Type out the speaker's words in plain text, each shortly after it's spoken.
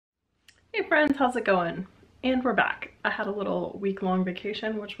Hey friends, how's it going? And we're back. I had a little week-long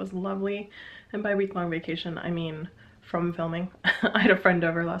vacation, which was lovely. And by week-long vacation, I mean from filming. I had a friend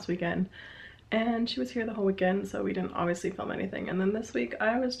over last weekend and she was here the whole weekend, so we didn't obviously film anything. And then this week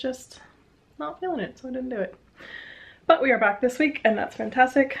I was just not feeling it, so I didn't do it. But we are back this week and that's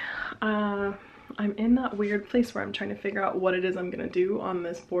fantastic. I'm in that weird place where I'm trying to figure out what it is I'm gonna do on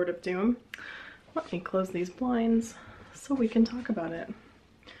this board of doom. Let me close these blinds so we can talk about it.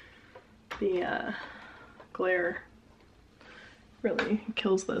 The glare really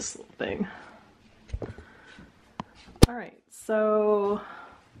kills this thing. Alright, so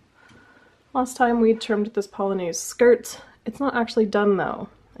last time we trimmed this Polonaise skirt. It's not actually done though,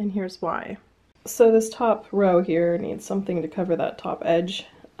 and here's why. So this top row here needs something to cover that top edge,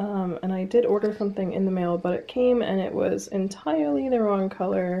 and I did order something in the mail, but it came and it was entirely the wrong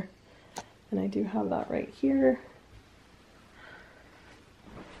color, and I do have that right here.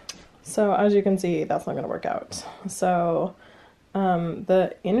 So as you can see, that's not going to work out. So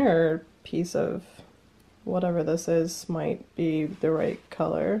the inner piece of whatever this is might be the right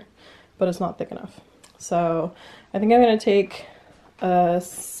color, but it's not thick enough. So I think I'm going to take a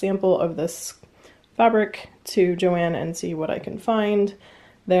sample of this fabric to Joanne and see what I can find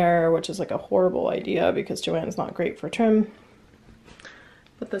there, which is like a horrible idea because Joanne's not great for trim.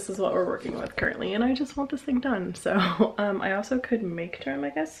 But this is what we're working with currently, and I just want this thing done. So I also could make trim, I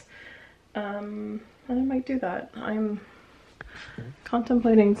guess. And I might do that. I'm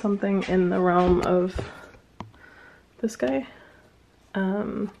contemplating something in the realm of this guy.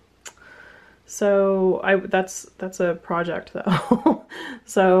 So that's a project though.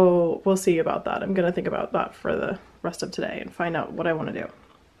 So we'll see about that. I'm gonna think about that for the rest of today and find out what I want to do.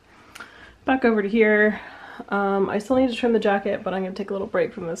 Back over to here. I still need to trim the jacket, but I'm gonna take a little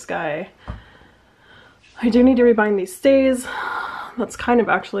break from this guy. I do need to rebind these stays. That's kind of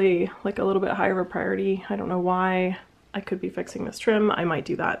actually like a little bit higher of a priority. I don't know why. I could be fixing this trim. I might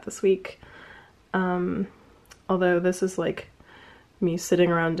do that this week. Although this is like me sitting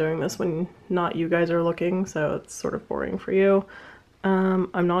around doing this when not you guys are looking, so it's sort of boring for you.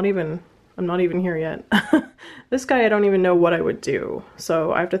 I'm not even here yet. This guy, I don't even know what I would do,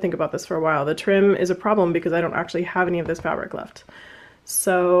 so I have to think about this for a while. The trim is a problem because I don't actually have any of this fabric left.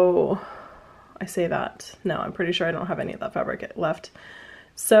 So I say that. No, I'm pretty sure I don't have any of that fabric left.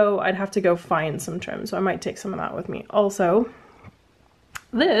 So I'd have to go find some trim. So I might take some of that with me. Also,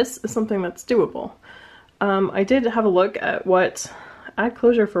 this is something that's doable. I did have a look at what add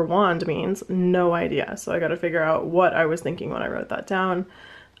closure for wand means. No idea. So I got to figure out what I was thinking when I wrote that down.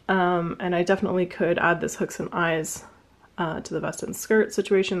 And I definitely could add this hooks and eyes to the vest and skirt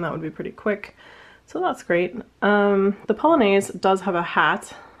situation. That would be pretty quick. So that's great. The Polonaise does have a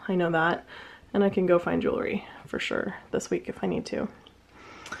hat. I know that. And I can go find jewelry for sure this week if I need to.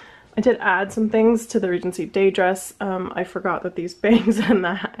 I did add some things to the Regency day dress. I forgot that these bangs and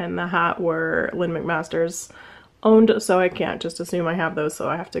the hat were Lynn McMaster's owned, so I can't just assume I have those, so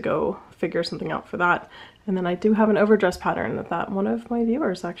I have to go figure something out for that. And then I do have an overdress pattern that one of my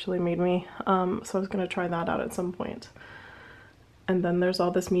viewers actually made me, so I was going to try that out at some point. And then there's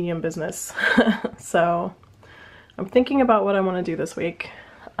all this medium business. So I'm thinking about what I want to do this week.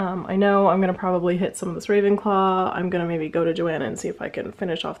 I know I'm going to probably hit some of this Ravenclaw. I'm going to maybe go to Joanna and see if I can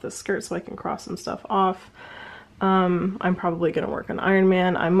finish off this skirt so I can cross some stuff off. I'm probably going to work on Iron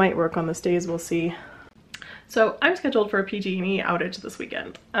Man. I might work on the stays, we'll see. So I'm scheduled for a PG&E outage this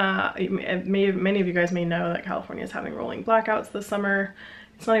weekend. Many of you guys may know that California is having rolling blackouts this summer.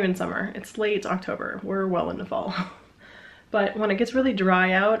 It's not even summer, it's late October. We're well into fall. But when it gets really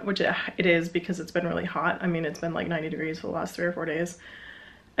dry out, which it is because it's been really hot, I mean it's been like 90 degrees for the last 3 or 4 days,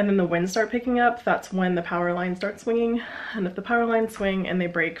 and then the winds start picking up, that's when the power lines start swinging. And if the power lines swing and they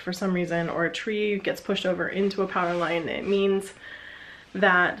break for some reason, or a tree gets pushed over into a power line, it means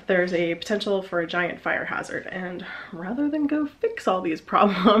that there's a potential for a giant fire hazard. And rather than go fix all these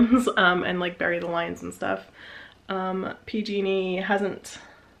problems and like bury the lines and stuff, PG&E hasn't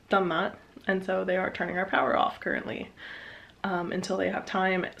done that, and so they are turning our power off currently. Until they have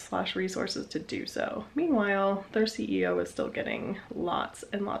time / resources to do so. Meanwhile, their CEO is still getting lots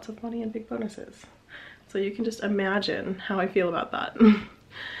and lots of money and big bonuses. So you can just imagine how I feel about that.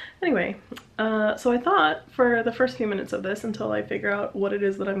 Anyway, so I thought for the first few minutes of this, until I figure out what it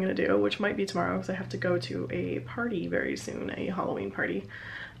is that I'm gonna do, which might be tomorrow because I have to go to a party very soon, a Halloween party,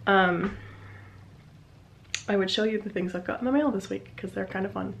 I would show you the things I've got in the mail this week because they're kind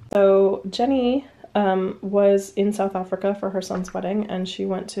of fun. So Jenny was in South Africa for her son's wedding, and she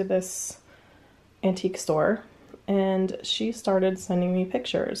went to this antique store and she started sending me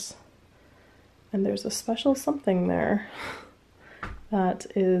pictures, and there's a special something there That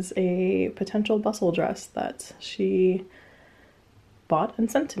is a potential bustle dress that she bought and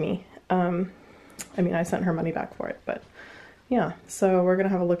sent to me. I mean, I sent her money back for it, but yeah, so we're gonna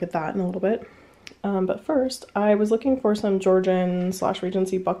have a look at that in a little bit. But first, I was looking for some Georgian /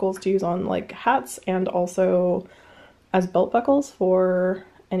 Regency buckles to use on like hats and also as belt buckles for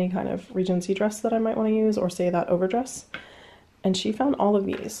any kind of Regency dress that I might want to use, or say that overdress. And she found all of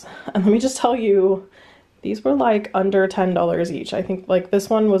these. And let me just tell you, these were like under $10 each. I think like this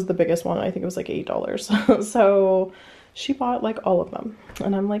one was the biggest one. I think it was like $8. So she bought like all of them.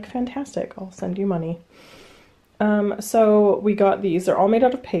 And I'm like, fantastic, I'll send you money. So we got these. They're all made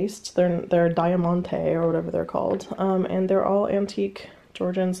out of paste. They're diamante or whatever they're called. And they're all antique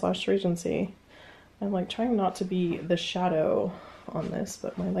Georgian / Regency. I'm like trying not to be the shadow on this,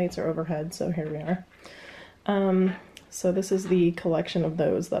 but my lights are overhead, so here we are. So this is the collection of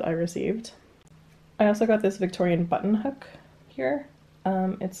those that I received. I also got this Victorian button hook here.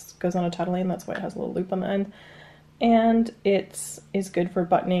 It goes on a chatelaine, that's why it has a little loop on the end. And it is good for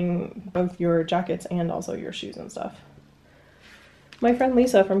buttoning both your jackets and also your shoes and stuff. My friend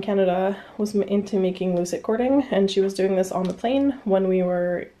Lisa from Canada was into making lucid cording, and she was doing this on the plane when we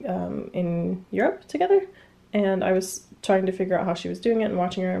were in Europe together. And I was trying to figure out how she was doing it and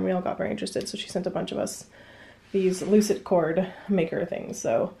watching her, and we all got very interested, so she sent a bunch of us these lucid cord maker things.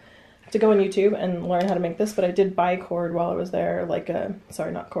 So I have to go on YouTube and learn how to make this, but I did buy cord while I was there, like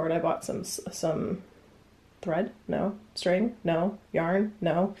sorry, not cord, I bought some thread, no, string, no, yarn,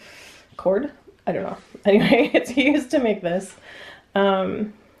 no, cord, I don't know. Anyway, it's used to make this.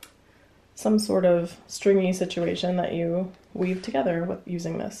 Some sort of stringy situation that you weave together with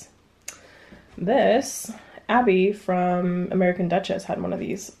using this. This, Abby from American Duchess had one of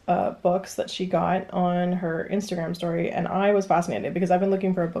these books that she got on her Instagram story, and I was fascinated because I've been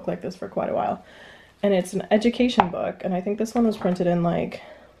looking for a book like this for quite a while. And it's an education book, and I think this one was printed in like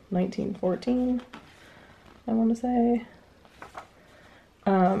 1914, I want to say.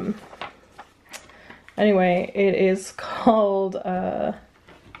 Anyway, it is called, I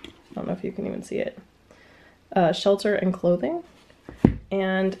don't know if you can even see it, Shelter and Clothing.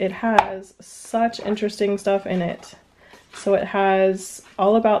 And it has such interesting stuff in it. So it has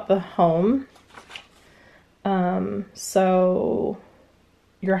all about the home. So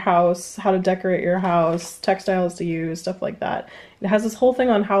your house, how to decorate your house, textiles to use, stuff like that. It has this whole thing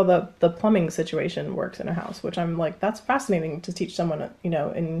on how the plumbing situation works in a house, which I'm like, that's fascinating to teach someone, you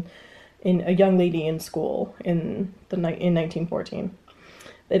know, in a young lady in school in 1914.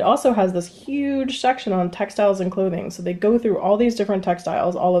 It also has this huge section on textiles and clothing. So they go through all these different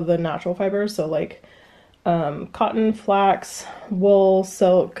textiles, all of the natural fibers. So like cotton, flax, wool,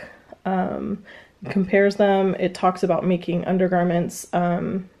 silk, compares them. It talks about making undergarments.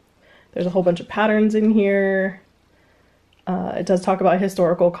 There's a whole bunch of patterns in here. It does talk about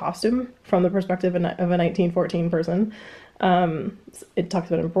historical costume from the perspective of a 1914 person. It talks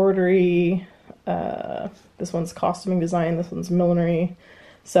about embroidery. This one's costuming design. This one's millinery.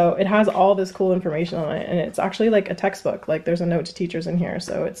 So it has all this cool information on it, and it's actually like a textbook. Like there's a note to teachers in here,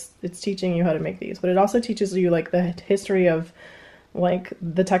 so it's teaching you how to make these. But it also teaches you like the history of like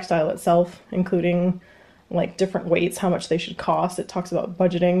the textile itself, including like different weights, how much they should cost. It talks about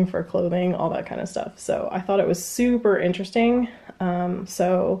budgeting for clothing, all that kind of stuff. So I thought it was super interesting.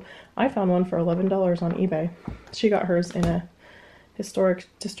 So I found one for $11 on eBay. She got hers in a historic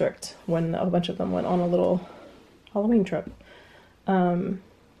district when a bunch of them went on a little Halloween trip.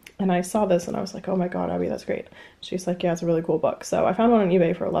 And I saw this and I was like, oh my God, Abby, that's great. She's like, yeah, it's a really cool book. So I found one on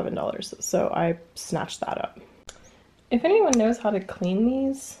eBay for $11. So I snatched that up. If anyone knows how to clean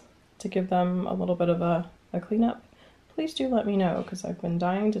these to give them a little bit of a cleanup, please do let me know, because I've been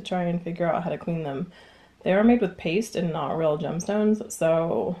dying to try and figure out how to clean them. They are made with paste and not real gemstones,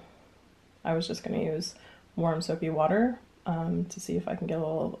 so I was just going to use warm soapy water to see if I can get a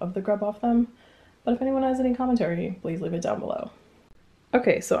little of the grub off them. But if anyone has any commentary, please leave it down below.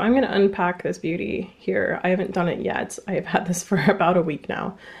 Okay, so I'm going to unpack this beauty here. I haven't done it yet. I have had this for about a week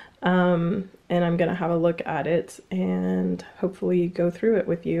now. And I'm going to have a look at it and hopefully go through it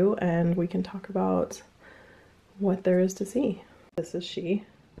with you, and we can talk about what there is to see. This is she.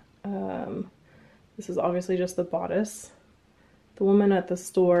 This is obviously just the bodice. The woman at the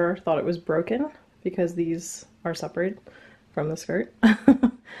store thought it was broken because these are separate from the skirt.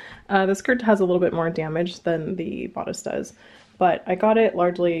 The skirt has a little bit more damage than the bodice does, but I got it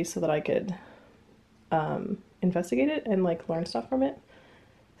largely so that I could investigate it and like learn stuff from it.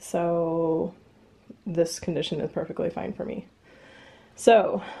 So this condition is perfectly fine for me.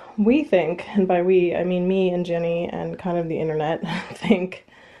 So we think, and by we I mean me and Jenny and kind of the internet, think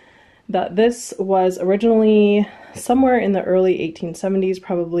that this was originally somewhere in the early 1870s,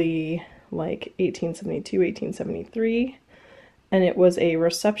 probably like 1872, 1873, and it was a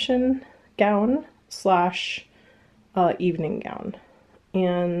reception gown slash evening gown.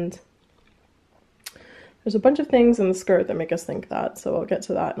 And there's a bunch of things in the skirt that make us think that, so I'll get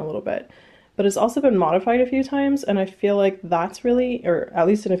to that in a little bit. But it's also been modified a few times, and I feel like that's really, or at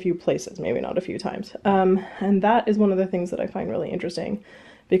least in a few places, maybe not a few times. And that is one of the things that I find really interesting,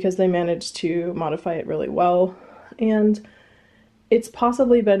 because they managed to modify it really well. And it's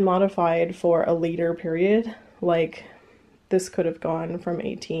possibly been modified for a later period, like this could have gone from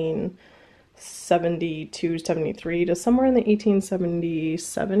 1872, 73 to somewhere in the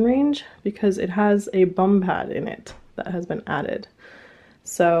 1877 range, because it has a bum pad in it that has been added.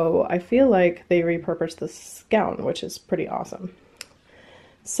 So I feel like they repurposed this gown, which is pretty awesome.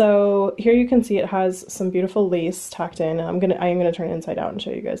 So here you can see it has some beautiful lace tacked in. I am gonna turn it inside out and show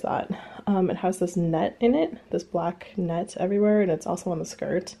you guys that. It has this net in it, this black net everywhere, and it's also on the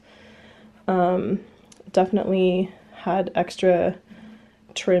skirt. Definitely had extra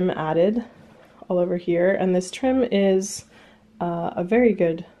trim added all over here, and this trim is a very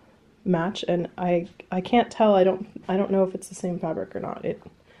good match, and I can't tell, I don't know if it's the same fabric or not. It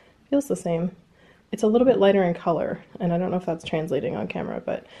feels the same. It's a little bit lighter in color, and I don't know if that's translating on camera,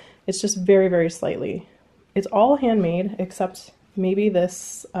 but it's just very, very slightly. It's all handmade except maybe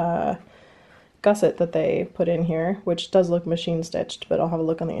this gusset that they put in here, which does look machine stitched, but I'll have a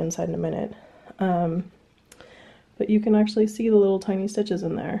look on the inside in a minute. But you can actually see the little tiny stitches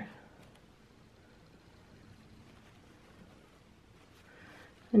in there.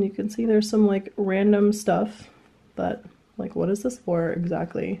 And you can see there's some like random stuff that, like, what is this for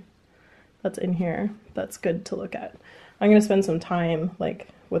exactly? That's in here. That's good to look at. I'm gonna spend some time like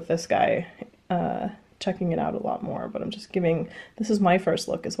with this guy checking it out a lot more, but I'm just giving, this is my first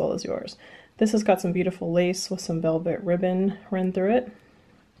look as well as yours. This has got some beautiful lace with some velvet ribbon run through it.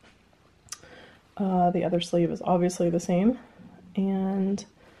 The other sleeve is obviously the same, and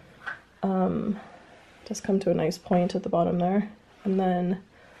just come to a nice point at the bottom there. And then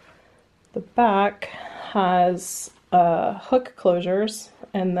the back has hook closures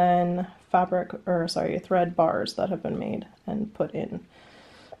and then thread bars that have been made and put in.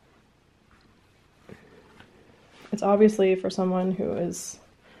 It's obviously for someone who is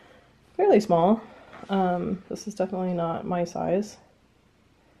fairly small. This is definitely not my size.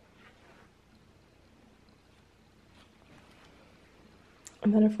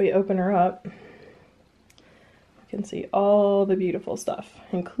 And then if we open her up, you can see all the beautiful stuff,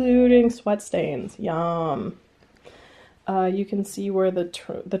 including sweat stains. Yum! You can see where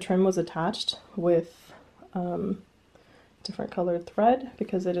the trim was attached with different colored thread,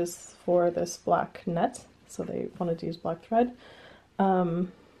 because it is for this black net, so they wanted to use black thread.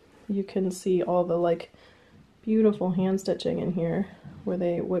 You can see all the like beautiful hand stitching in here, where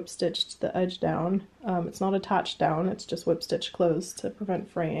they whip stitched the edge down. It's not attached down, it's just whip stitched closed to prevent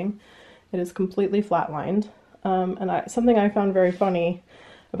fraying. It is completely flat lined. And something I found very funny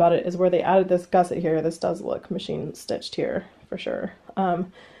about it is where they added this gusset here. This does look machine stitched here for sure.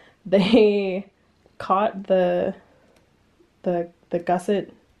 They caught the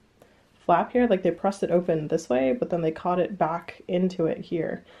gusset flap here, like they pressed it open this way, but then they caught it back into it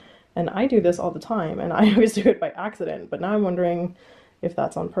here. And I do this all the time, and I always do it by accident, but now I'm wondering if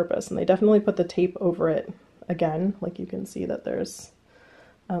that's on purpose. And they definitely put the tape over it again, like you can see that there's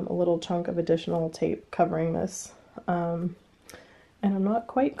a little chunk of additional tape covering this. And I'm not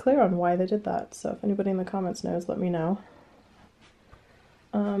quite clear on why they did that, so if anybody in the comments knows, let me know.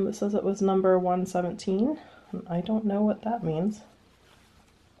 It says it was number 117. I don't know what that means.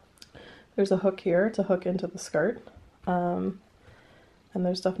 There's a hook here to hook into the skirt. And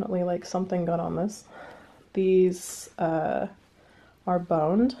there's definitely like something got on this. These are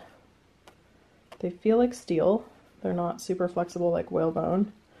boned. They feel like steel. They're not super flexible like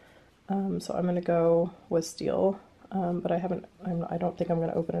whalebone. So I'm gonna go with steel. But I don't think I'm going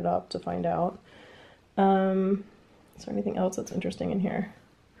to open it up to find out. Is there anything else that's interesting in here?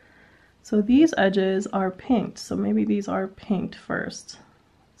 So these edges are pinked, so maybe these are pinked first.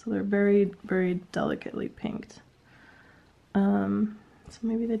 So they're very, very delicately pinked. So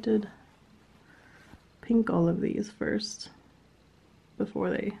maybe they did pink all of these first before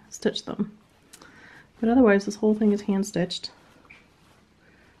they stitched them. But otherwise, this whole thing is hand stitched,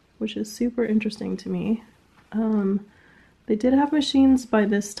 which is super interesting to me. They did have machines by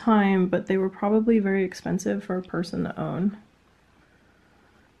this time, but they were probably very expensive for a person to own.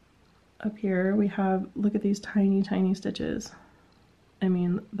 Up here we have, look at these tiny, tiny stitches. I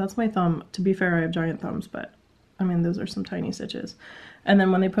mean, that's my thumb. To be fair, I have giant thumbs, but I mean, those are some tiny stitches. And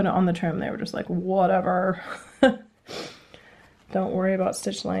then when they put it on the trim, they were just like, whatever. Don't worry about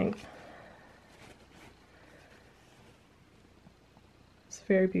stitch length. It's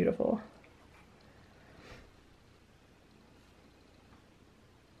very beautiful.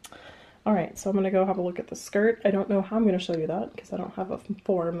 Alright, so I'm going to go have a look at the skirt. I don't know how I'm going to show you that because I don't have a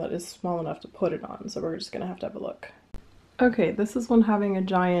form that is small enough to put it on, so we're just going to have a look. Okay, this is when having a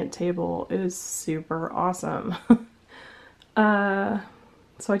giant table is super awesome. So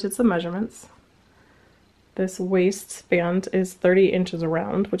I did some measurements. This waistband is 30 inches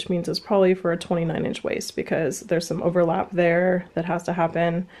around, which means it's probably for a 29-inch waist because there's some overlap there that has to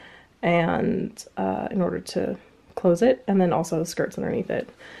happen and in order to close it, and then also the skirts underneath it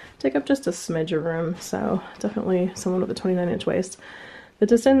take up just a smidge of room, so definitely someone with a 29-inch waist. The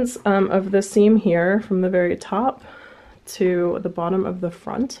distance of the seam here from the very top to the bottom of the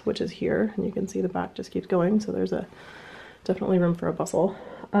front, which is here, and you can see the back just keeps going, so there's definitely room for a bustle,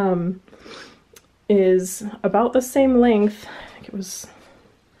 is about the same length. I think it was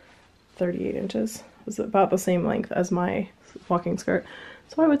 38 inches. It was about the same length as my walking skirt.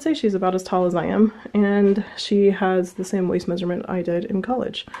 So I would say she's about as tall as I am, and she has the same waist measurement I did in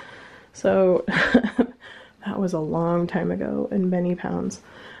college. So that was a long time ago and many pounds.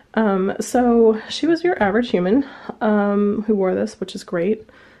 So she was your average human who wore this, which is great.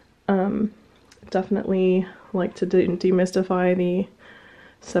 Definitely like to demystify the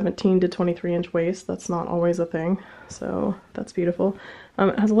 17 to 23 inch waist. That's not always a thing, so that's beautiful.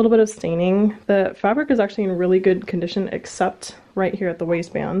 It has a little bit of staining. The fabric is actually in really good condition except right here at the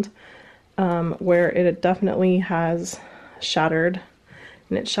waistband, where it definitely has shattered,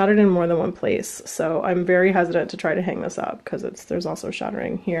 and it's shattered in more than one place. So I'm very hesitant to try to hang this up because there's also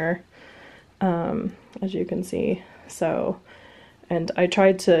shattering here, as you can see. So, and I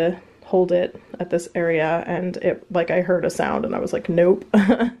tried to hold it at this area and I heard a sound and I was like, nope.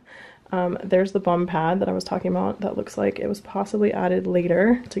 There's the bum pad that I was talking about that looks like it was possibly added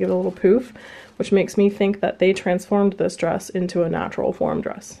later to give it a little poof, which makes me think that they transformed this dress into a natural form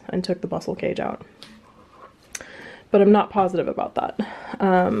dress and took the bustle cage out. But I'm not positive about that.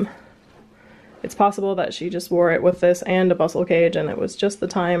 It's possible that she just wore it with this and a bustle cage and it was just the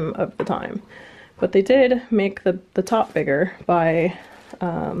time of the time. But they did make the top bigger by,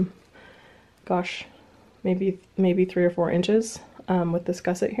 gosh, maybe 3 or 4 inches. With this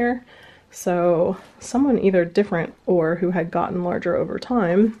gusset here. So someone either different or who had gotten larger over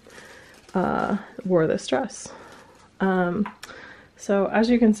time wore this dress. So as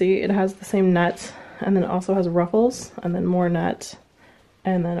you can see, it has the same net, and then it also has ruffles, and then more net,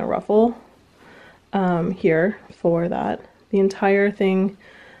 and then a ruffle here for that. The entire thing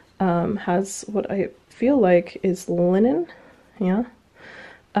has what I feel like is linen, yeah.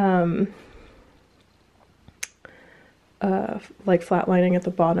 Like flat lining at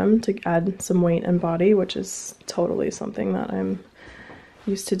the bottom to add some weight and body, which is totally something that I'm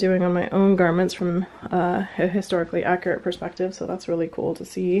used to doing on my own garments from a historically accurate perspective, so that's really cool to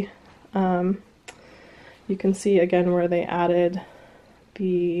see. You can see again where they added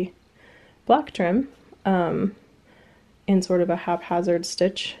the black trim in sort of a haphazard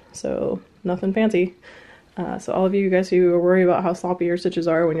stitch, so nothing fancy. So all of you guys who worry about how sloppy your stitches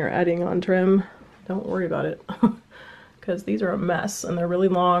are when you're adding on trim, don't worry about it. Because these are a mess, and they're really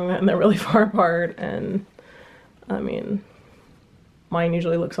long, and they're really far apart, and I mean, mine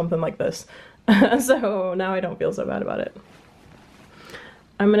usually look something like this. So now I don't feel so bad about it.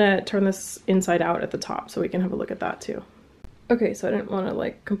 I'm gonna turn this inside out at the top so we can have a look at that too. Okay, so I didn't want to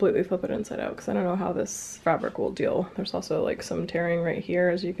like completely flip it inside out because I don't know how this fabric will deal. There's also like some tearing right here,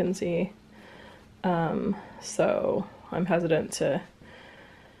 as you can see. So I'm hesitant to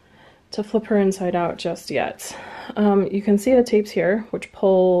flip her inside out just yet. You can see the tapes here, which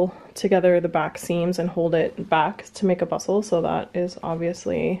pull together the back seams and hold it back to make a bustle, so that is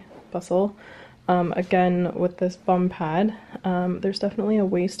obviously bustle. Again, with this bum pad, there's definitely a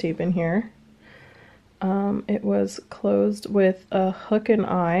waist tape in here. It was closed with a hook and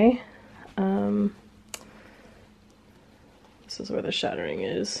eye. This is where the shattering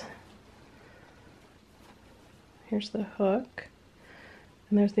is. Here's the hook.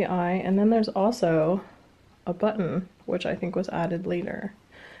 And there's the eye, and then there's also a button, which I think was added later.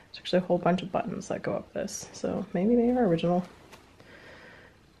 There's actually a whole bunch of buttons that go up this, so maybe they are original.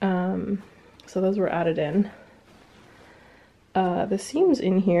 So those were added in. The seams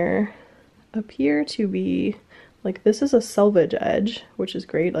in here appear to be, like, this is a selvage edge, which is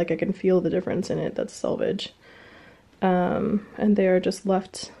great. Like, I can feel the difference in it, that's selvage. And they are just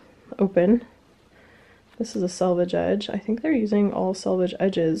left open. This is a selvage edge. I think they're using all selvage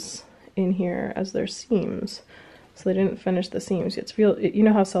edges in here as their seams. So they didn't finish the seams. You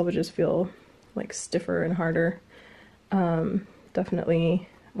know how selvages feel like stiffer and harder. Definitely,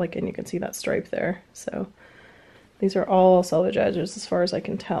 like, and you can see that stripe there. So these are all selvage edges as far as I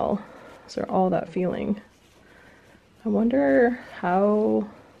can tell. So they're all that feeling. I wonder how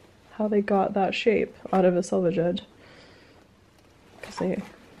they got that shape out of a selvage edge, because they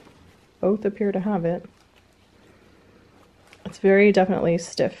both appear to have it. It's very definitely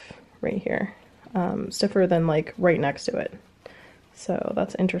stiff right here, stiffer than like right next to it, so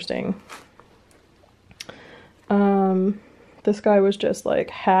that's interesting. This guy was just like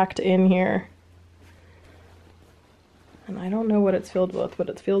hacked in here, and I don't know what it's filled with, but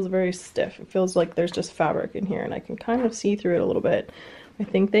it feels very stiff. It feels like there's just fabric in here, and I can kind of see through it a little bit. I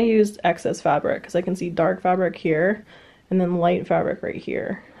think they used excess fabric, because I can see dark fabric here and then light fabric right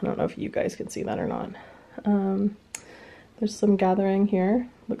here. I don't know if you guys can see that or not. There's some gathering here.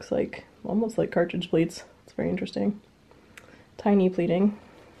 Looks like almost like cartridge pleats. It's very interesting. Tiny pleating.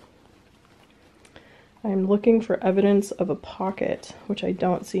 I'm looking for evidence of a pocket, which I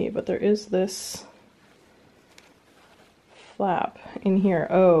don't see, but there is this flap in here.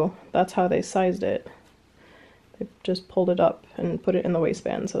 Oh, that's how they sized it. They just pulled it up and put it in the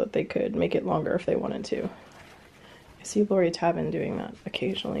waistband so that they could make it longer if they wanted to. I see Lori Tavin doing that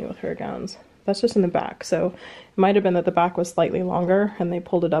occasionally with her gowns. That's just in the back, so it might have been that the back was slightly longer and they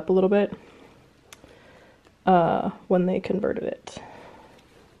pulled it up a little bit when they converted it.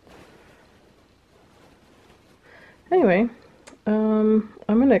 Anyway, I'm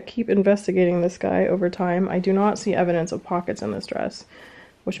gonna keep investigating this guy over time. I do not see evidence of pockets in this dress,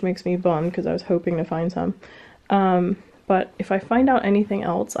 which makes me bummed because I was hoping to find some. But if I find out anything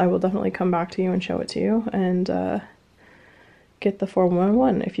else, I will definitely come back to you and show it to you and get the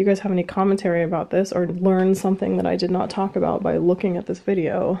 411. If you guys have any commentary about this or learn something that I did not talk about by looking at this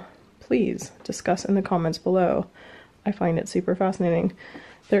video, please discuss in the comments below. I find it super fascinating.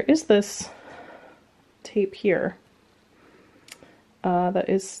 There is this tape here that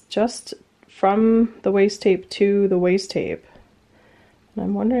is just from the waist tape to the waist tape. And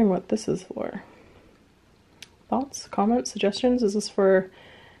I'm wondering what this is for. Thoughts, comments, suggestions? Is this for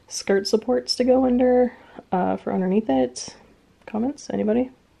skirt supports to go under, for underneath it? Comments? Anybody?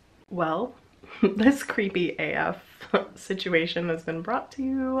 Well, this creepy AF situation has been brought to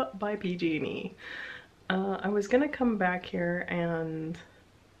you by PG&E. I was gonna come back here and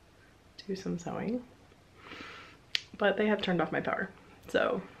do some sewing, but they have turned off my power.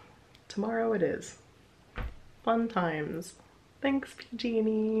 So tomorrow it is. Fun times. Thanks,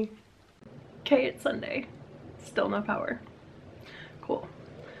 PG&E. Okay, it's Sunday. Still no power. Cool.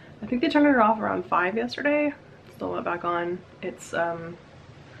 I think they turned it off around 5 yesterday. Still went back on. It's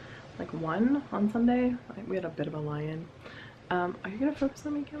like 1 on Sunday. We had a bit of a lie-in. Are you gonna focus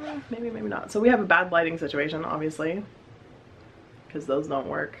on me, camera? Maybe, maybe not. So we have a bad lighting situation, obviously, because those don't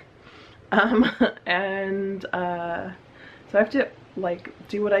work. So I have to like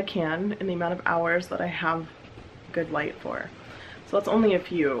do what I can in the amount of hours that I have good light for. So that's only a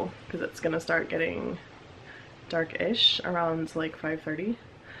few, because it's gonna start getting dark-ish around like 5:30.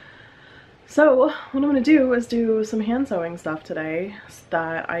 So what I'm gonna do is do some hand sewing stuff today so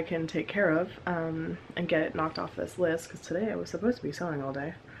that I can take care of and get knocked off this list, because today I was supposed to be sewing all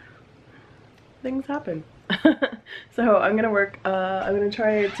day. Things happen. So I'm gonna work, I'm gonna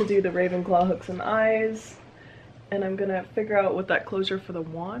try to do the Ravenclaw hooks and eyes, and I'm gonna figure out what that closure for the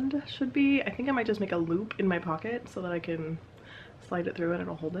wand should be. I think I might just make a loop in my pocket so that I can slide it through and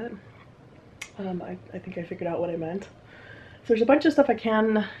it'll hold it. I think I figured out what I meant. So there's a bunch of stuff I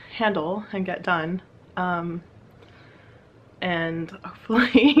can handle and get done, and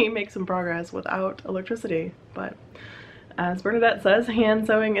hopefully make some progress without electricity. But as Bernadette says, hand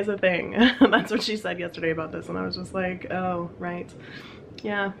sewing is a thing. That's what she said yesterday about this, and I was just like, oh, right.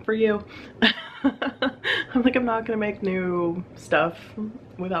 Yeah, for you. I'm like, I'm not gonna make new stuff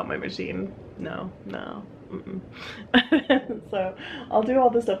without my machine. No, no. So I'll do all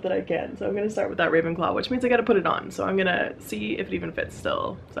the stuff that I can. So I'm gonna start with that Ravenclaw, which means I gotta put it on. So I'm gonna see if it even fits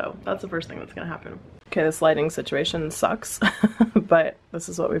still. So that's the first thing that's gonna happen. Okay, this lighting situation sucks, but this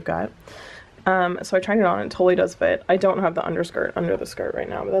is what we've got. So I tried it on, it totally does fit. I don't have the underskirt under the skirt right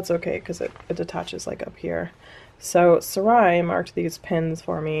now, but that's okay because it attaches like up here. So Sarai marked these pins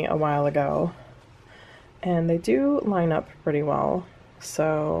for me a while ago, and they do line up pretty well.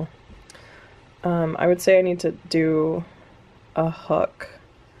 So I would say I need to do a hook.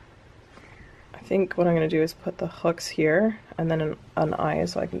 I think what I'm going to do is put the hooks here and then an eye,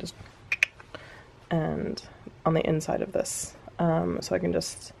 so I can just, and on the inside of this, so I can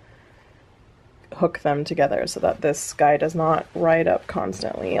just hook them together so that this guy does not ride up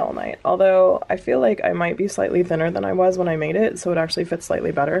constantly all night. Although I feel like I might be slightly thinner than I was when I made it, so it actually fits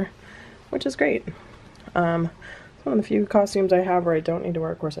slightly better, which is great. It's one of the few costumes I have where I don't need to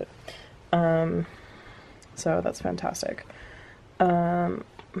wear a corset. So that's fantastic. And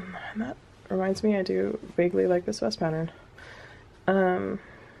that reminds me, I do vaguely like this vest pattern. I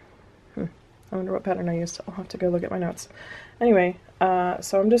wonder what pattern I used. I'll have to go look at my notes. Anyway,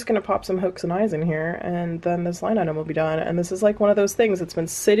 so I'm just gonna pop some hooks and eyes in here, and then this line item will be done. And this is like one of those things that's been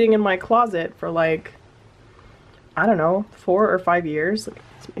sitting in my closet for like, I don't know, 4 or 5 years. Like,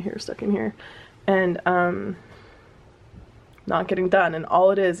 it's my hair stuck in here. And not getting done, and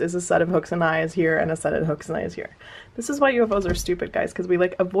all it is a set of hooks and eyes here and a set of hooks and eyes here. This is why UFOs are stupid, guys, because we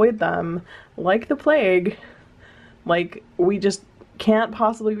like avoid them like the plague. Like, we just can't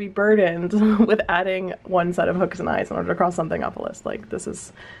possibly be burdened with adding one set of hooks and eyes in order to cross something off a list. Like, this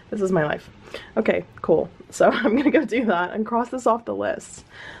is my life. Okay, cool. So I'm gonna go do that and cross this off the list.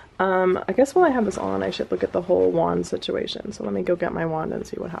 I guess while I have this on, I should look at the whole wand situation. So let me go get my wand and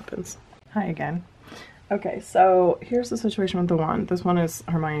see what happens. Hi again. Okay, so here's the situation with the wand. This one is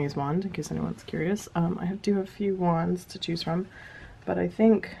Hermione's wand, in case anyone's curious. I do have a few wands to choose from, but I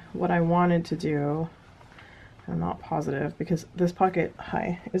think what I wanted to do, I'm not positive, because this pocket,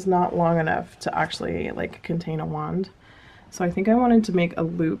 is not long enough to actually, like, contain a wand. So I think I wanted to make a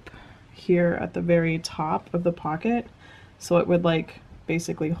loop here at the very top of the pocket, so it would, like,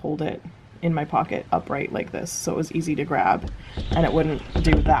 basically hold it in my pocket upright like this, so it was easy to grab, and it wouldn't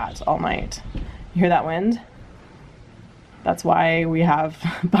do that all night. You hear that wind? That's why we have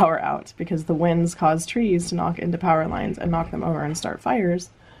power out, because the winds cause trees to knock into power lines and knock them over and start fires,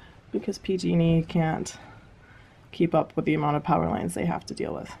 because PG&E can't keep up with the amount of power lines they have to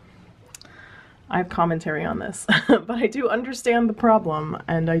deal with. I have commentary on this, but I do understand the problem,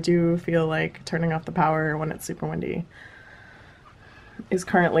 and I do feel like turning off the power when it's super windy is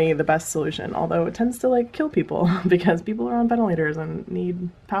currently the best solution, although it tends to like kill people because people are on ventilators and need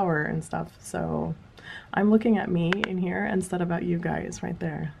power and stuff. So I'm looking at me in here instead of at you guys right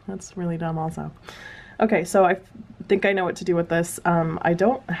there. That's really dumb also. Okay, so I think I know what to do with this. I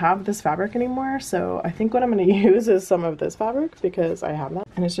don't have this fabric anymore, so I think what I'm going to use is some of this fabric because I have that,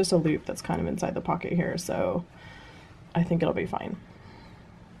 and it's just a loop that's kind of inside the pocket here, so I think it'll be fine.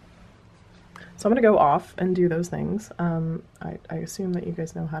 So I'm going to go off and do those things. I assume that you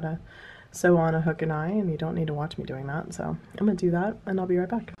guys know how to sew on a hook and eye, and you don't need to watch me doing that, so I'm going to do that, and I'll be right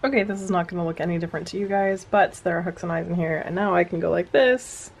back. Okay, this is not going to look any different to you guys, but there are hooks and eyes in here, and now I can go like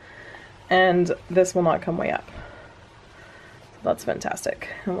this, and this will not come way up. So that's fantastic,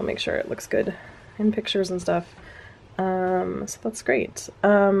 and we'll make sure it looks good in pictures and stuff. So that's great.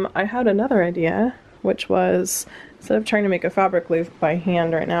 I had another idea, which was, instead of trying to make a fabric loop by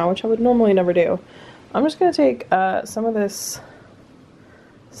hand right now, which I would normally never do, I'm just going to take some of this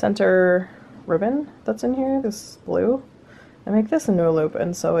center ribbon that's in here, this blue, and make this into a loop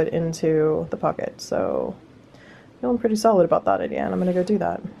and sew it into the pocket. So I'm feeling pretty solid about that idea, and I'm going to go do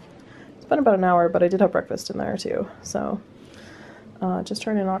that. It's been about an hour, but I did have breakfast in there too, so just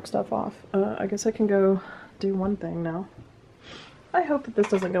trying to knock stuff off. I guess I can go do one thing now. I hope that this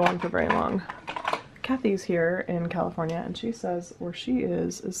doesn't go on for very long. Kathy's here in California, and she says where she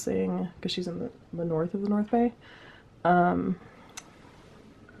is saying, because she's in the north of the North Bay. No,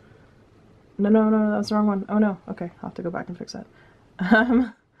 that's the wrong one. Oh no, okay, I'll have to go back and fix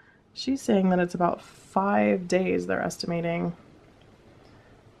that. She's saying that it's about 5 days they're estimating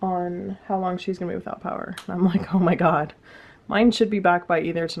on how long she's gonna be without power. And I'm like, oh my god. Mine should be back by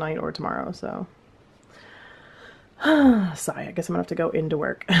either tonight or tomorrow, so. Sigh, I guess I'm gonna have to go into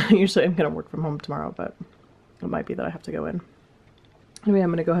work. Usually I'm gonna work from home tomorrow, but it might be that I have to go in. Anyway, I'm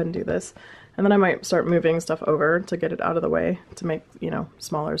gonna go ahead and do this. And then I might start moving stuff over to get it out of the way to make, you know,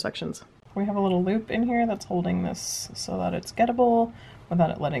 smaller sections. We have a little loop in here that's holding this so that it's gettable without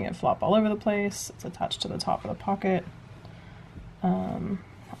it letting it flop all over the place. It's attached to the top of the pocket.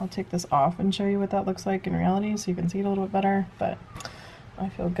 I'll take this off and show you what that looks like in reality so you can see it a little bit better, but I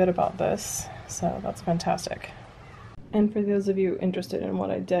feel good about this, so that's fantastic. And for those of you interested in what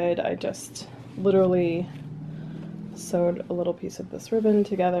I did, I just literally sewed a little piece of this ribbon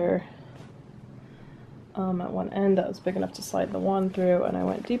together at one end that was big enough to slide the wand through, and I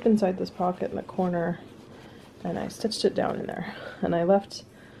went deep inside this pocket in the corner and I stitched it down in there. And I left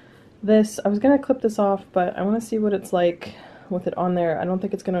this, I was going to clip this off, but I want to see what it's like with it on there. I don't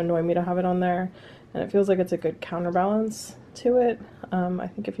think it's going to annoy me to have it on there, and it feels like it's a good counterbalance to it. I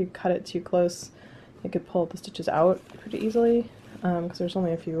think if you cut it too close, it could pull the stitches out pretty easily, because there's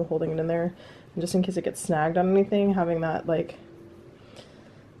only a few holding it in there. And just in case it gets snagged on anything, having that, like,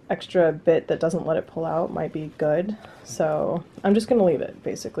 extra bit that doesn't let it pull out might be good. So I'm just gonna leave it,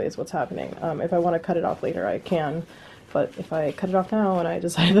 basically, is what's happening. If I want to cut it off later, I can. But if I cut it off now and I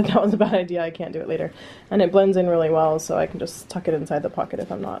decide that that was a bad idea, I can't do it later. And it blends in really well, so I can just tuck it inside the pocket if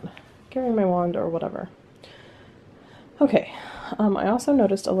I'm not carrying my wand or whatever. Okay, I also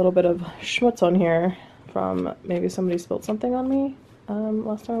noticed a little bit of schmutz on here from maybe somebody spilled something on me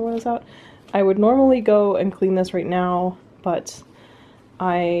last time I wore this out. I would normally go and clean this right now, but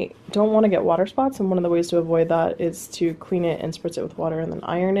I don't want to get water spots, and one of the ways to avoid that is to clean it and spritz it with water and then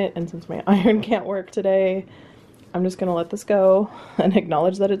iron it. And since my iron can't work today, I'm just gonna let this go and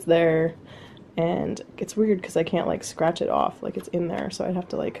acknowledge that it's there. And it's weird because I can't like scratch it off, like it's in there, so I'd have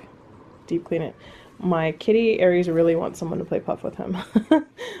to like deep clean it. My kitty Aries really wants someone to play puff with him.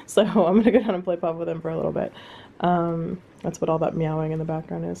 So I'm gonna go down and play puff with him for a little bit. That's what all that meowing in the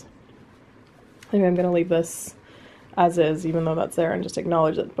background is. Anyway, I'm gonna leave this as is, even though that's there, and just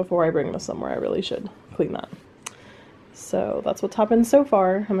acknowledge that before I bring this somewhere I really should clean that. So that's what's happened so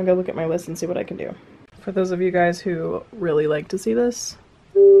far. I'm gonna go look at my list and see what I can do. For those of you guys who really like to see this,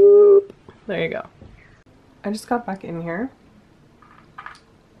 whoop, there you go. I just got back in here.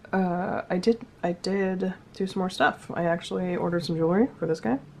 I did do some more stuff. I actually ordered some jewelry for this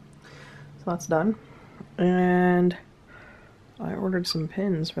guy, so that's done. And I ordered some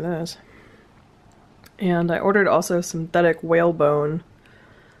pins for this. And I ordered also synthetic whalebone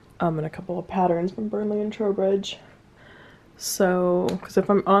and a couple of patterns from Burnley and Trowbridge. So, because if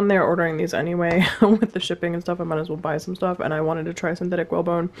I'm on there ordering these anyway, with the shipping and stuff, I might as well buy some stuff, and I wanted to try synthetic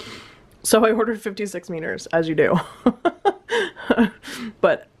whalebone. So I ordered 56 meters, as you do.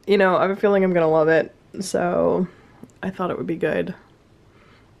 But, you know, I have a feeling I'm gonna love it, so I thought it would be good.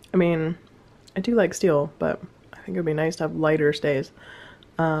 I mean, I do like steel, but I think it would be nice to have lighter stays,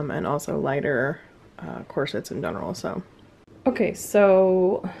 and also lighter corsets in general, so. Okay,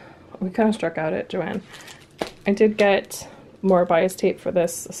 so we kind of struck out at Joanne. I did get more bias tape for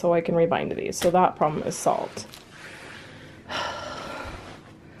this so I can rebind these, so that problem is solved.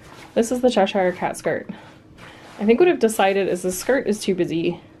 This is the Cheshire Cat skirt. I think what I've decided is the skirt is too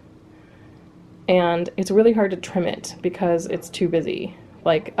busy, and it's really hard to trim it because it's too busy.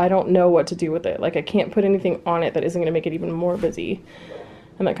 Like, I don't know what to do with it. Like, I can't put anything on it that isn't going to make it even more busy,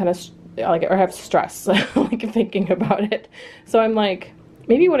 and that kind of, like, or have stress, like, thinking about it. So I'm like,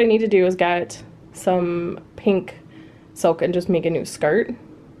 maybe what I need to do is get some pink silk and just make a new skirt,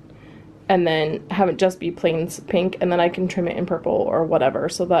 and then have it just be plain pink, and then I can trim it in purple or whatever,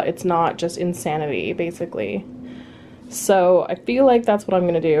 so that it's not just insanity, basically. So I feel like that's what I'm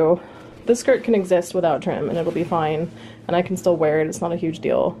gonna do. This skirt can exist without trim and it'll be fine, and I can still wear it, it's not a huge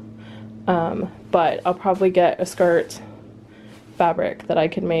deal. But I'll probably get a skirt fabric that I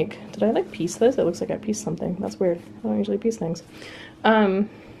can make. Did I like piece this? It looks like I pieced something. That's weird. I don't usually piece things.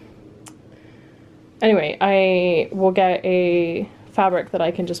 Anyway, I will get a fabric that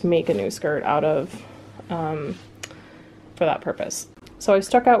I can just make a new skirt out of for that purpose. So I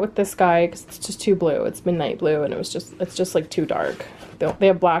struck out with this guy because it's just too blue. It's midnight blue, and it's just like too dark. They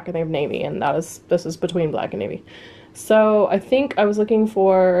have black and they have navy, and this is between black and navy. So I think I was looking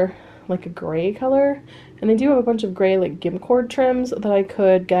for like a gray color, and they do have a bunch of gray like gimp cord trims that I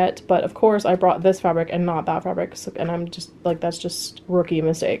could get, but of course I brought this fabric and not that fabric, so, and I'm just like, that's just rookie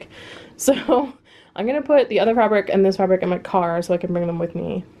mistake. So I'm gonna put the other fabric and this fabric in my car so I can bring them with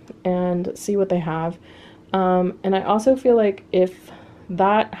me and see what they have. And I also feel like if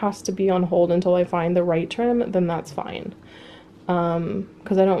that has to be on hold until I find the right trim, then that's fine.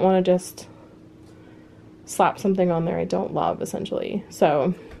 Because I don't want to just slap something on there I don't love, essentially.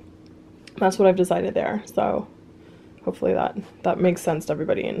 So that's what I've decided there. So hopefully that makes sense to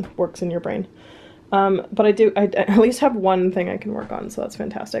everybody and works in your brain. But I at least have one thing I can work on, so that's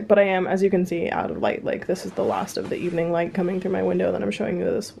fantastic. But I am, as you can see, out of light. Like, this is the last of the evening light coming through my window that I'm showing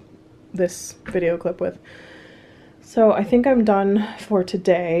you this video clip with. So I think I'm done for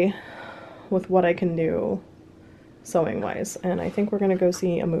today with what I can do sewing wise, and I think we're gonna go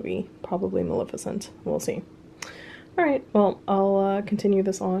see a movie, probably Maleficent. We'll see. All right, well, I'll continue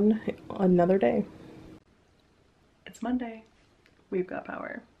this on another day. It's Monday. We've got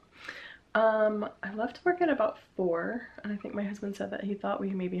power. I left work at about 4, and I think my husband said that he thought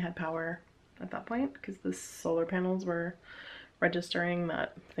we maybe had power at that point because the solar panels were registering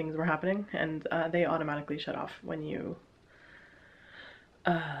that things were happening, and they automatically shut off when you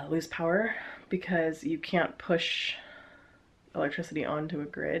lose power because you can't push electricity onto a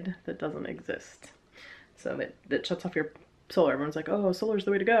grid that doesn't exist. So that shuts off your solar. Everyone's like, oh, solar's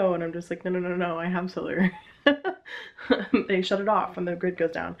the way to go, and I'm just like, no, I have solar. They shut it off when the grid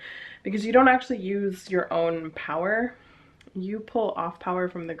goes down because you don't actually use your own power. you pull off power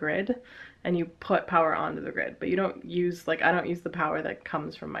from the grid and you put power onto the grid, but you don't use, like, I don't use the power that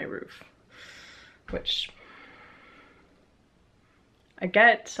comes from my roof, which I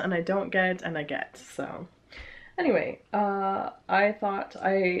get and I don't get and I get. So anyway, I thought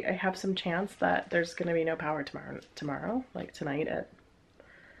I have some chance that there's gonna be no power tomorrow, like tonight at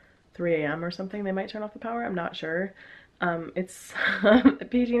 3 a.m. or something. They might turn off the power, I'm not sure. It's the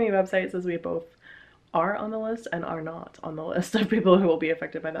PG&E website says we both are on the list and are not on the list of people who will be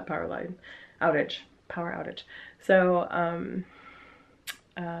affected by that power outage. So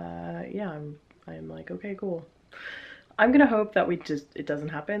yeah, I'm like, okay, cool. I'm gonna hope that it doesn't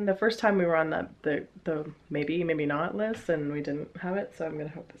happen. The first time we were on the maybe not list and we didn't have it, so I'm gonna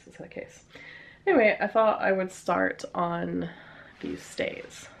hope this is the case. Anyway, I thought I would start on these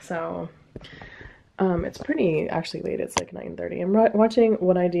stays. So it's pretty actually late. It's like 9:30. I'm watching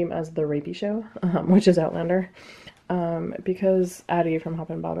what I deem as the rapey show, which is Outlander, because Addie from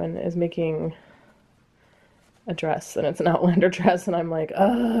Hoppin' Bobbin is making a dress, and it's an Outlander dress, and I'm like,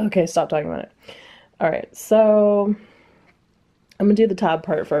 oh, okay, stop talking about it. All right, so I'm gonna do the tab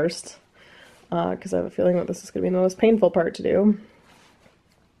part first, because I have a feeling that this is gonna be the most painful part to do.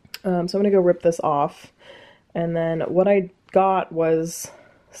 So I'm gonna go rip this off, and then what I got was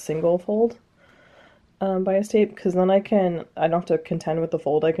single fold bias tape, because then I don't have to contend with the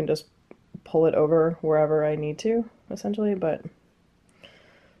fold. I can just pull it over wherever I need to, essentially. But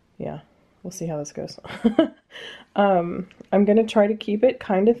yeah, we'll see how this goes. I'm gonna try to keep it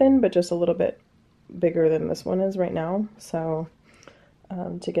kind of thin, but just a little bit bigger than this one is right now, so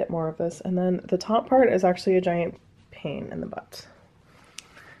to get more of this. And then the top part is actually a giant pain in the butt,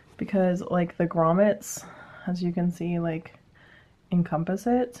 because like the grommets, as you can see, like encompass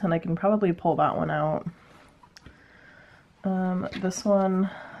it, and I can probably pull that one out. This one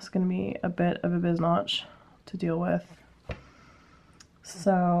is going to be a bit of a biznatch to deal with,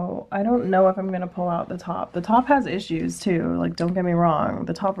 so I don't know if I'm going to pull out the top. The top has issues too, like, don't get me wrong,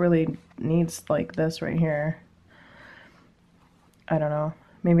 the top really needs like this right here. I don't know,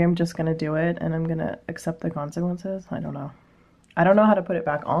 maybe I'm just going to do it and I'm going to accept the consequences. I don't know. I don't know how to put it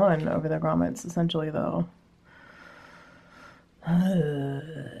back on over the grommets, essentially, though. I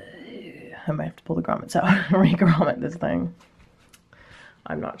might have to pull the grommets out and re-grommet this thing.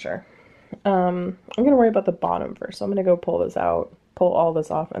 I'm not sure. I'm gonna worry about the bottom first. So I'm gonna go pull this out, pull all this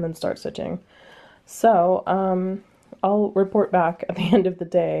off, and then start stitching. So I'll report back at the end of the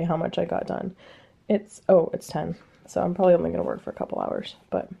day how much I got done. It's 10, so I'm probably only gonna work for a couple hours,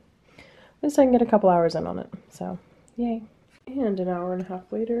 but at least I can get a couple hours in on it. So yay! And an hour and a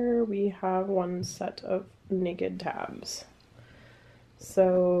half later, we have one set of naked tabs.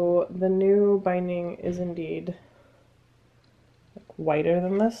 So the new binding is indeed whiter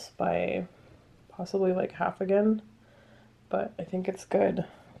than this by possibly like half again, but I think it's good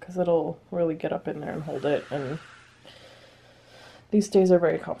because it'll really get up in there and hold it, and these stays are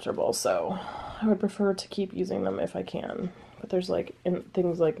very comfortable, so I would prefer to keep using them if I can. But there's like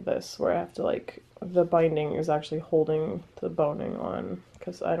things like this where I have to, like, the binding is actually holding the boning on,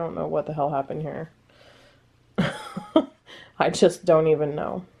 because I don't know what the hell happened here. I just don't even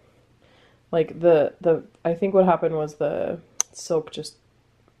know. Like I think what happened was the silk just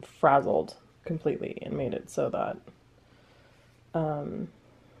frazzled completely and made it so that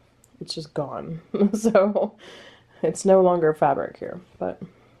it's just gone. So it's no longer fabric here, but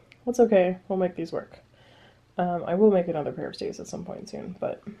that's okay. We'll make these work. I will make another pair of stays at some point soon,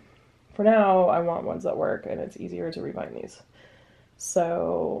 but for now I want ones that work and it's easier to rebind these.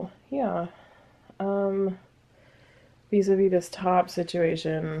 So yeah, vis-a-vis this top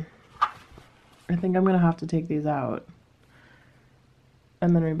situation, I think I'm gonna have to take these out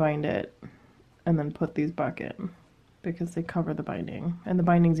and then rebind it and then put these back in because they cover the binding, and the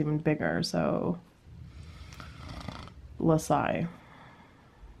binding's even bigger, so Lasai.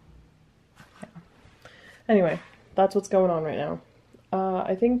 Yeah. Anyway, that's what's going on right now.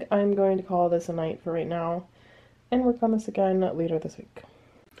 I think I'm going to call this a night for right now and work on this again later this week.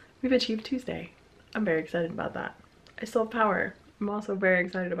 We've achieved Tuesday. I'm very excited about that. I still have power. I'm also very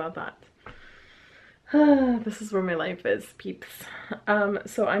excited about that. This is where my life is, peeps.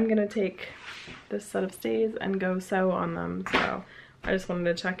 So I'm gonna take this set of stays and go sew on them. So I just wanted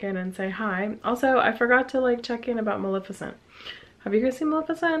to check in and say hi. Also, I forgot to like check in about Maleficent. Have you guys seen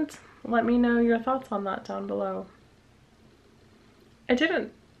Maleficent? Let me know your thoughts on that down below. I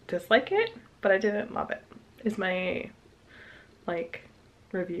didn't dislike it, but I didn't love it, is my like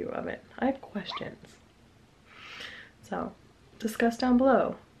review of it. I have questions. So discuss down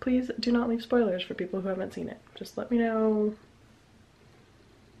below. Please do not leave spoilers for people who haven't seen it. Just let me know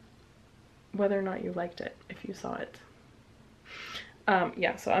whether or not you liked it if you saw it.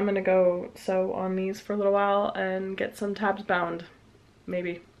 Yeah, so I'm gonna go sew on these for a little while and get some tabs bound,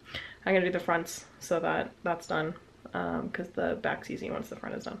 maybe. I'm gonna do the fronts so that that's done, because the back's easy once the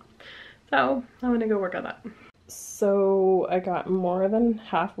front is done. So I'm gonna go work on that. So I got more than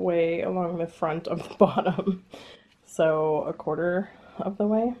halfway along the front of the bottom. So a quarter of the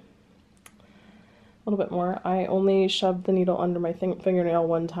way. A little bit more. I only shoved the needle under my fingernail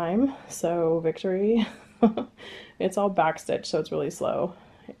one time, so victory. It's all backstitched, so it's really slow.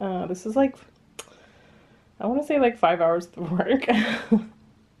 This is like, I want to say like 5 hours of work.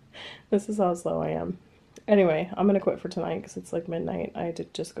 This is how slow I am. Anyway, I'm gonna quit for tonight because it's like midnight. I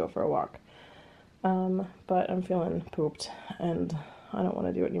did just go for a walk. But I'm feeling pooped and I don't want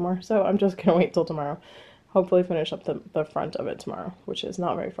to do it anymore. So I'm just gonna wait till tomorrow. Hopefully finish up the front of it tomorrow, which is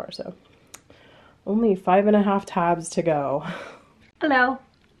not very far, so. Only 5.5 tabs to go. Hello,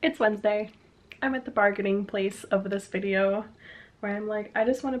 it's Wednesday. I'm at the bargaining place of this video where I'm like, I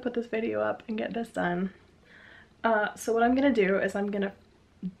just want to put this video up and get this done. So what I'm gonna do is I'm gonna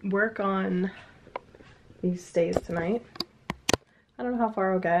work on these stays tonight. I don't know how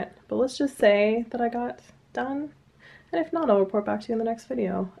far I'll get, but let's just say that I got done. And if not, I'll report back to you in the next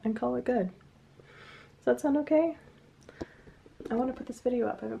video and call it good. Does that sound okay? I want to put this video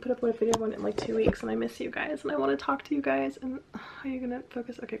up. I haven't put up a video in like 2 weeks and I miss you guys and I want to talk to you guys. And are you gonna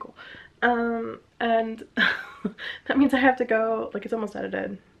focus? Okay, cool. And that means I have to go, like it's almost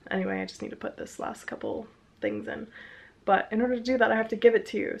edited. Anyway, I just need to put this last couple things in. But in order to do that, I have to give it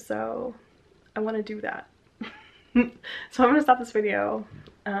to you. So I want to do that. So I'm gonna stop this video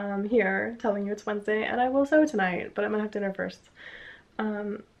here telling you it's Wednesday and I will sew tonight, but I'm gonna have dinner first.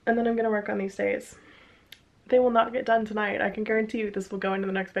 And then I'm gonna work on these days. They will not get done tonight. I can guarantee you this will go into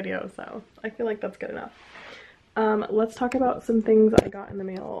the next video, so I feel like that's good enough. Let's talk about some things I got in the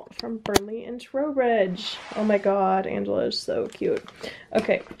mail from Burnley and Trowbridge. Oh my god, Angela is so cute.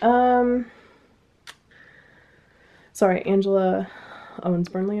 Okay, sorry, Angela owns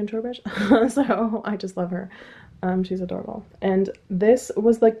Burnley and Trowbridge, so I just love her. She's adorable. And this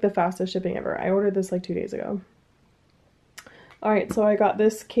was like the fastest shipping ever. I ordered this like 2 days ago. Alright, so I got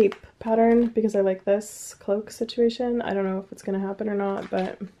this cape pattern because I like this cloak situation. I don't know if it's gonna happen or not,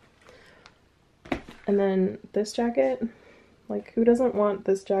 but... And then this jacket. Like, who doesn't want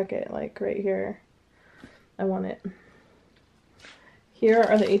this jacket? Like, right here. I want it. Here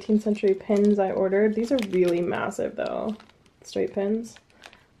are the 18th century pins I ordered. These are really massive, though. Straight pins.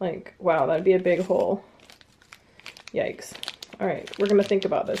 Like, wow, that'd be a big hole. Yikes. Alright, we're gonna think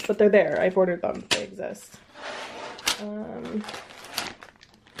about this, but they're there. I've ordered them. They exist.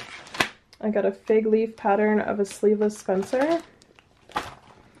 I got a fig leaf pattern of a sleeveless Spencer.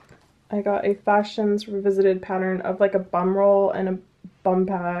 I got a Fashions Revisited pattern of like a bum roll and a bum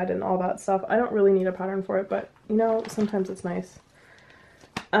pad and all that stuff. I don't really need a pattern for it, but you know, sometimes it's nice.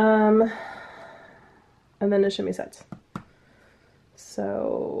 And then the shimmy sets.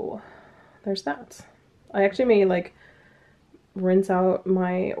 So there's that. I actually may like rinse out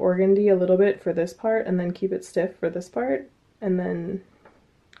my organdy a little bit for this part and then keep it stiff for this part and then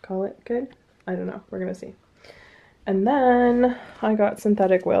call it good. I don't know, we're gonna see. And then I got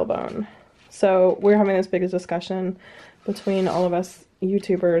synthetic whalebone. So we're having this big discussion between all of us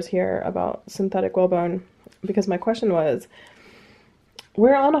YouTubers here about synthetic whalebone because my question was,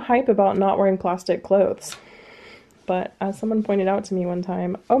 we're on a hype about not wearing plastic clothes, but as someone pointed out to me one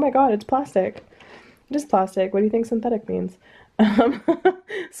time, oh my god, it's plastic. It is plastic. What do you think synthetic means?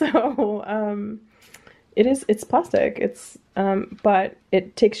 It's plastic. It's, but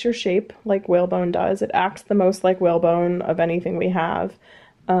it takes your shape like whalebone does. It acts the most like whalebone of anything we have,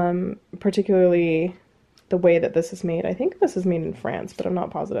 particularly the way that this is made. I think this is made in France, but I'm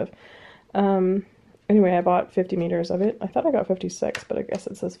not positive. Anyway, I bought 50 meters of it. I thought I got 56, but I guess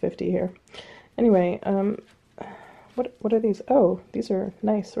it says 50 here. Anyway, what are these? Oh, these are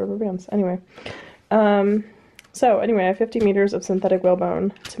nice rubber bands. Anyway, so anyway, I have 50 meters of synthetic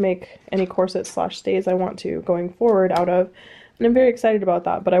whalebone to make any corset slash stays I want to going forward out of, and I'm very excited about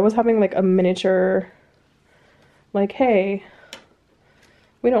that. But I was having like a miniature, like, hey,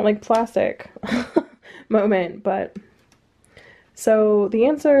 we don't like plastic moment. But so the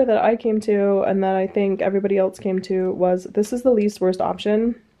answer that I came to, and that I think everybody else came to, was this is the least worst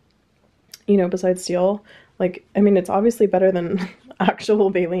option, you know, besides steel. Like, I mean, it's obviously better than actual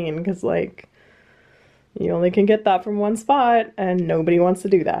baleen, because like, you only can get that from one spot and nobody wants to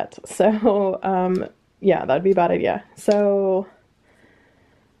do that. So, yeah, that'd be a bad idea. So,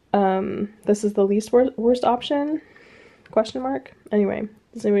 this is the least worst option? Question mark. Anyway,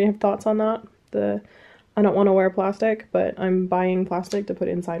 does anybody have thoughts on that? I don't want to wear plastic, but I'm buying plastic to put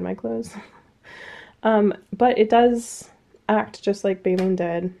inside my clothes. But it does act just like baleen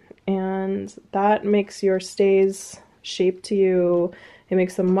did, and that makes your stays shape to you. It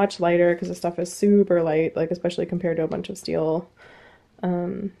makes them much lighter because the stuff is super light, like especially compared to a bunch of steel.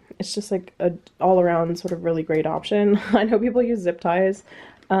 It's just like a all-around sort of really great option. I know people use zip ties,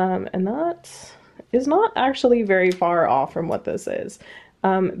 and that is not actually very far off from what this is.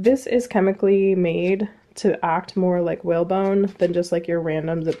 This is chemically made to act more like whalebone than just like your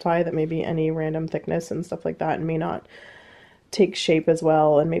random zip tie that may be any random thickness and stuff like that, and may not take shape as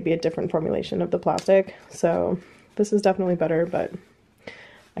well, and maybe a different formulation of the plastic. So this is definitely better, but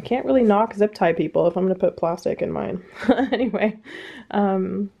I can't really knock zip tie people if I'm going to put plastic in mine. Anyway,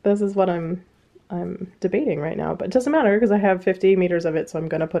 this is what I'm debating right now, but it doesn't matter because I have 50 meters of it, so I'm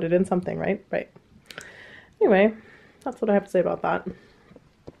going to put it in something, right? Right. Anyway, that's what I have to say about that.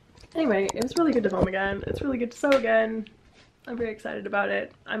 Anyway, it was really good to film again. It's really good to sew again. I'm very excited about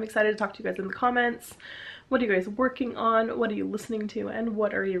it. I'm excited to talk to you guys in the comments. What are you guys working on? What are you listening to? And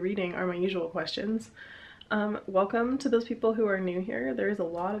what are you reading are my usual questions. Welcome to those people who are new here. There's a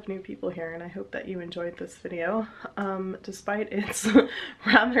lot of new people here, and I hope that you enjoyed this video, despite its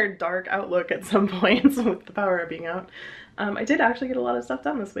rather dark outlook at some points with the power being out. I did actually get a lot of stuff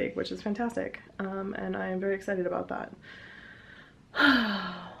done this week, which is fantastic, and I am very excited about that.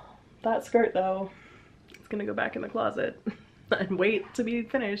 That skirt, though, it's gonna go back in the closet and wait to be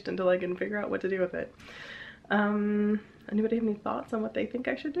finished until I can figure out what to do with it. Anybody have any thoughts on what they think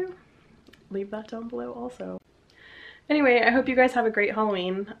I should do? Leave that down below also. Anyway, I hope you guys have a great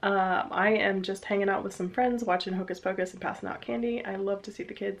Halloween. I am just hanging out with some friends, watching Hocus Pocus and passing out candy. I love to see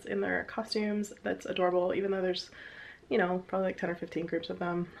the kids in their costumes. That's adorable, even though there's, you know, probably like 10 or 15 groups of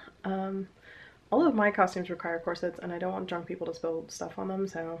them. All of my costumes require corsets, and I don't want drunk people to spill stuff on them,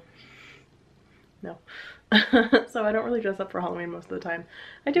 so no. So I don't really dress up for Halloween most of the time.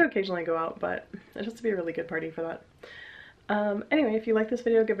 I do occasionally go out, but it has to be a really good party for that. Anyway, if you like this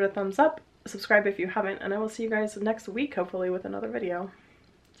video, give it a thumbs up. Subscribe if you haven't, and I will see you guys next week, hopefully with another video.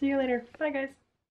 See you later. Bye, guys.